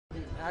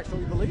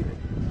actually believe it.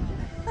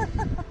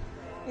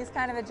 He's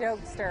kind of a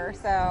jokester,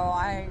 so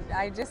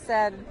I just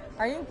said,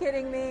 "Are you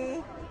kidding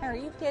me? Are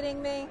you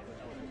kidding me?"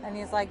 And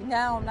he's like,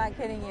 "No, I'm not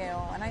kidding you."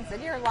 And I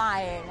said, "You're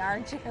lying,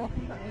 aren't you?"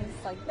 And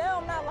he's like, "No,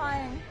 I'm not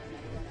lying."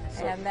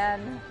 And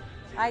then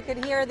I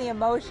could hear the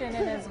emotion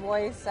in his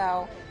voice,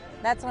 so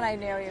that's when I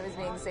knew he was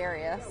being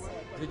serious.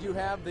 Did you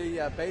have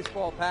the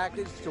baseball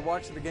package to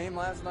watch the game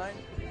last night?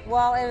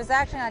 Well, it was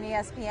actually on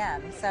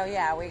ESPN, so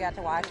yeah, we got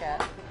to watch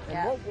it. And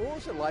Yeah. what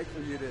was it like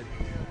for you to,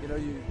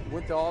 you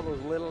went to all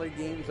those Little League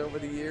games over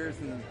the years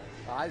and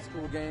high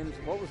school games.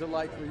 What was it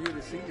like for you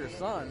to see your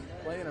son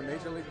play in a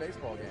Major League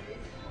Baseball game?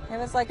 It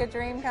was like a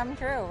dream come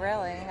true,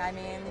 really. I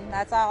mean,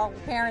 that's all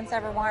parents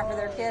ever want for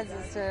their kids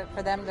is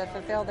for them to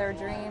fulfill their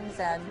dreams.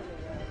 And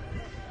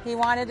he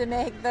wanted to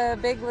make the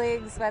big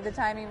leagues by the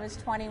time he was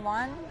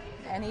 21,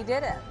 and he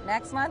did it.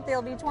 Next month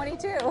he'll be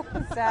 22,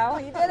 so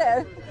he did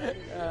it.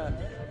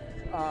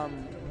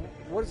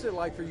 What is it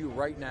like for you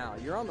right now?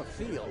 You're on the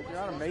field, you're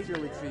on a Major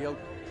League field,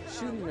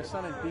 shooting your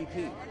son in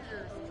BP.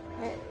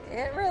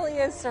 It really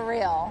is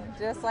surreal,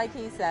 just like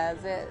he says.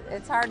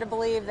 It's hard to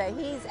believe that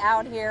he's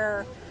out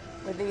here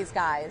with these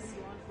guys,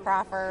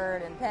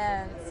 Crawford and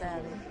Pence,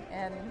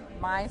 and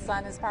my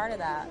son is part of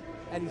that.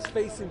 And he's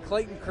facing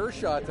Clayton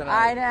Kershaw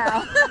tonight. I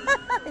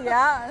know.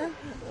 Yeah.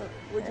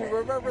 Would you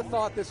have ever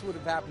thought this would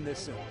have happened this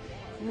soon?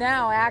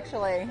 No,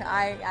 actually.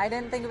 I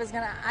didn't think it was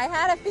going to. I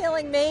had a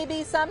feeling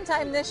maybe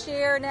sometime this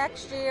year,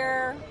 next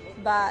year,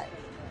 but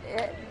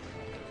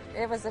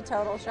it was a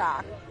total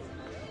shock.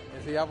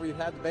 Has he always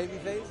had the baby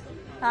face?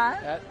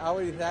 Huh?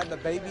 Always had the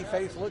baby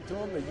face look to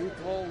him, the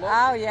youthful look?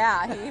 Oh,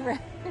 yeah.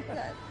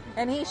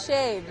 And he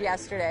shaved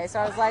yesterday, so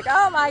I was like,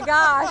 oh my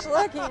gosh,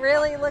 look, he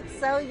really looks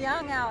so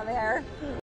young out there.